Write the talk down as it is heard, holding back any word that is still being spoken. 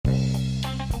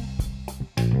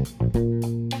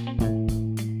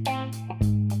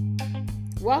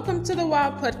Welcome to the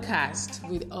Wild Podcast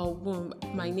with a womb.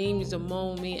 My name is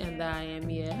Omomi and I am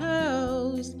your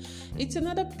host. It's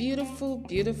another beautiful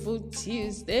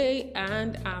Tuesday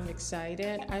and I'm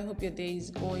excited. I hope your day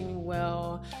is going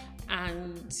well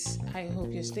and I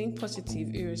hope you're staying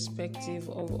positive irrespective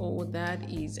of all that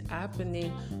is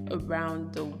happening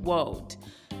around the world.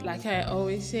 Like I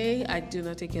always say, I do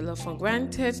not take your love for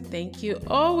granted. Thank you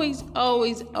always for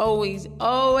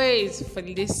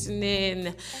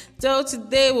listening. So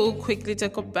today we'll quickly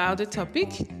talk about the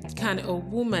topic, can a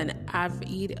woman have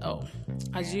it all?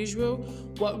 As usual,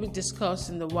 what we discuss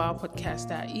in the Wild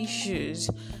Podcast are issues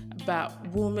about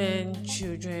women,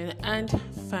 children, and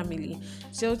family.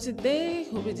 So today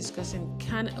we'll be discussing,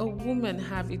 can a woman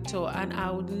have it all? And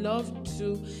I would love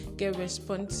to get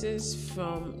responses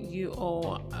from you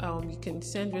all. You can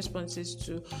send responses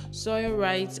to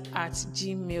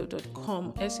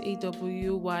sawyerwrites@gmail.com,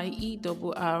 SAWYERWRITES,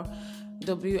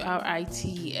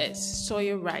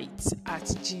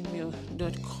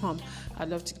 sawyerwrites@gmail.com. I'd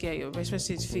love to get your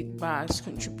responses, feedbacks,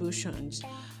 contributions,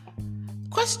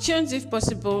 questions if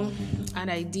possible, and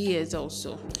ideas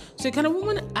also. So can a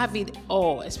woman have it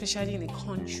all, especially in a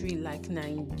country like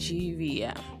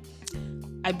Nigeria?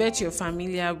 I bet you're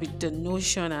familiar with the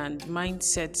notion and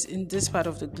mindset in this part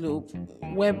of the globe,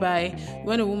 whereby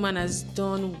when a woman has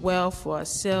done well for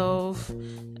herself,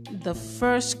 the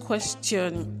first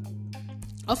question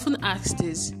often asked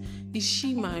is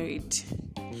she married?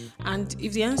 And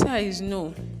if the answer is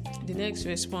no, the next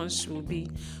response will be,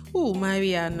 who will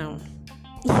marry her now?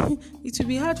 It will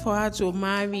be hard for her to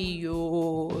marry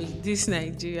you in this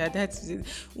Nigeria. That's it.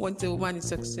 Once a woman is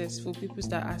successful, people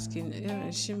start asking,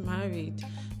 is she married?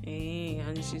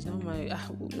 And she's not married.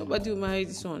 Nobody will marry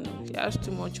this one. She has too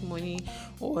much money,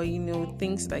 or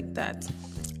things like that.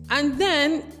 And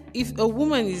then if a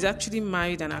woman is actually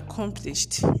married and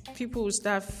accomplished, people will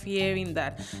start fearing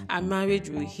that her marriage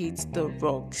will hit the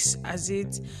rocks, as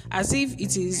if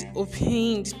it is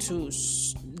opined to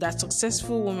that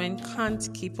successful women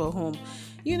can't keep a home.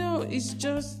 It's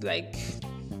just like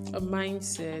a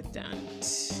mindset and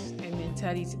a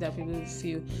mentality that people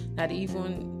feel that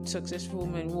even successful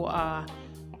women who are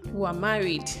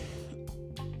married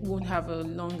won't have a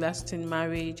long-lasting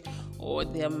marriage, or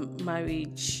their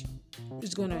marriage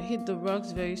is going to hit the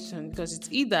rocks very soon, because it's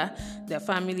either their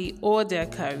family or their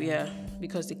career,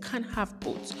 because they can't have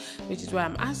both, which is why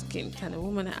I'm asking, can a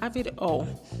woman have it all?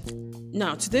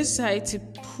 Now, today's society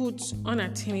puts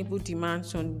unattainable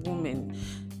demands on women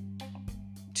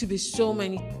to be so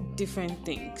many different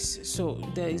things. So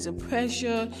there is a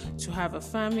pressure to have a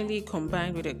family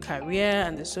combined with a career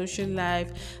and a social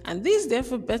life, and this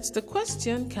therefore begs the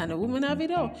question, can a woman have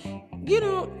it all?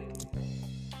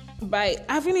 By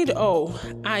having it all,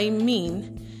 I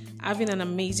mean having an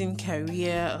amazing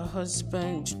career, a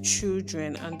husband,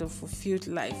 children, and a fulfilled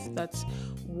life. That's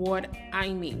what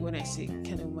I mean when I say,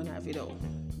 can a woman have it all?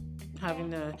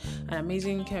 Having an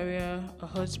amazing career, a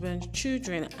husband,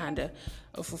 children, and a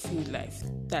fulfilled life.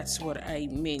 That's what I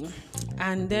mean.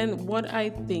 And then what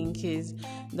I think is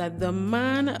that the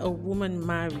man a woman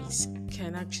marries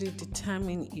can actually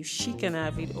determine if she can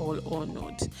have it all or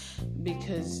not.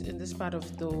 Because in this part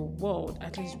of the world,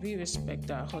 at least we respect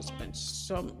our husbands.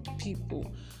 Some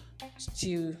people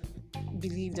still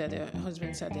believe that their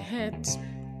husbands are the head.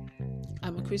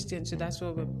 I'm a Christian, so that's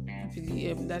what we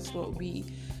believe. That's what we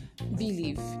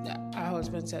believe, that our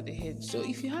husbands are the head. So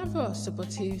if you have a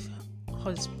supportive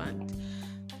husband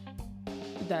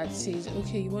that says,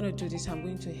 okay, you want to do this, I'm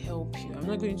going to help you, I'm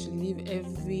not going to leave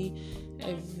every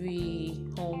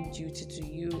home duty to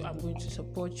you, I'm going to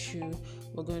support you,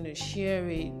 we're going to share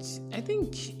it, I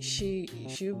think she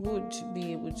would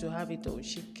be able to have it all.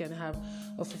 She can have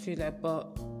a fulfilled life.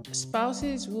 But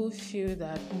spouses will feel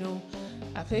that,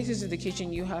 our place is in the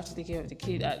kitchen, you have to take care of the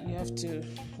kid, you have to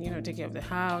take care of the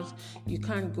house, you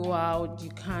can't go out, you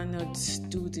cannot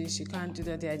do this, you can't do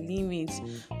that, there are limits.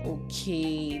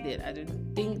 Okay, then I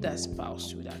don't think that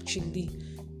spouse would actually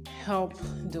help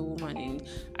the woman in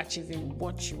achieving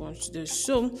what she wants to do.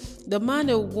 So the man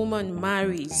a woman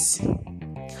marries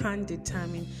can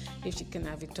determine if she can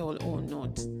have it all or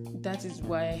not. That is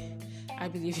why I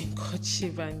believe in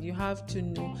courtship, and you have to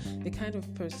know the kind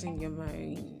of person you're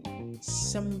marrying.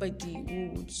 Somebody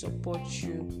who would support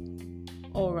you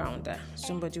all rounder,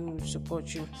 somebody who will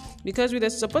support you. Because with a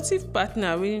supportive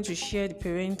partner willing to share the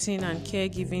parenting and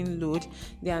caregiving load,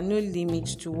 there are no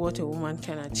limits to what a woman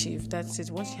can achieve. That's it.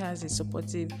 Once she has a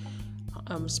supportive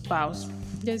spouse,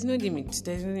 there's no limit.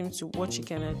 There's no limit to what she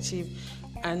can achieve.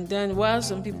 And then while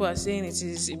some people are saying it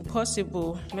is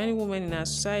impossible, many women in our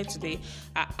society today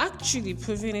are actually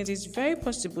proving it is very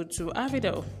possible to have it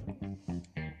all.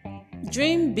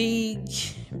 Dream big,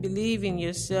 believe in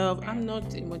yourself. I'm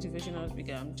not a motivational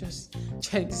speaker. I'm just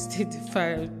trying to state the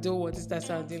fact. I don't want to start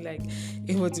sounding like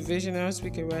a motivational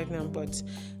speaker right now, but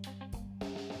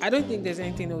I don't think there's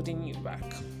anything holding you back,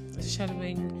 especially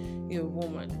when you're a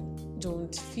woman.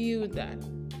 Don't feel that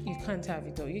you can't have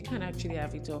it all. You can actually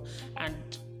have it all. And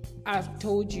I've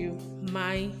told you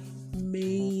my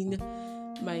main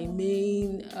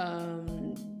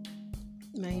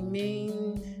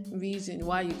reason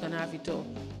why you can have it all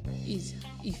is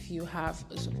if you have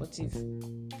a supportive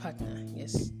partner.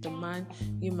 Yes, the man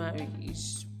you marry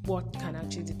is what can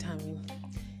actually determine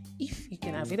if you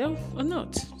can have it all or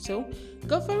not. So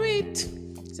go for it.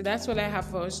 So that's what I have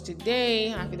for us today.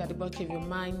 Have it at the back of your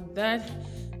mind that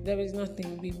there is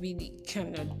nothing we really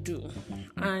cannot do.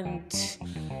 And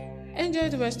enjoy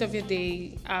the rest of your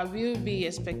day. I will be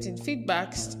expecting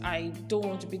feedbacks. I don't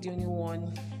want to be the only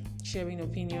one sharing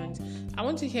opinions. I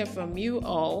want to hear from you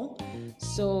all,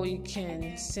 so you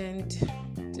can send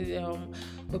the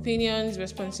opinions,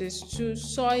 responses to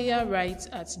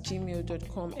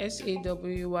sawyerwrites@gmail.com,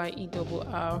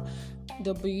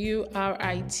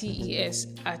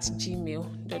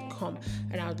 sawyerwrites@gmail.com,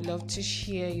 and I would love to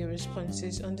share your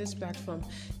responses on this platform.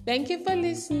 Thank you for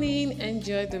listening.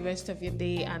 Enjoy the rest of your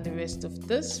day and the rest of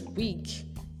this week.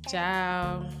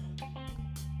 Ciao.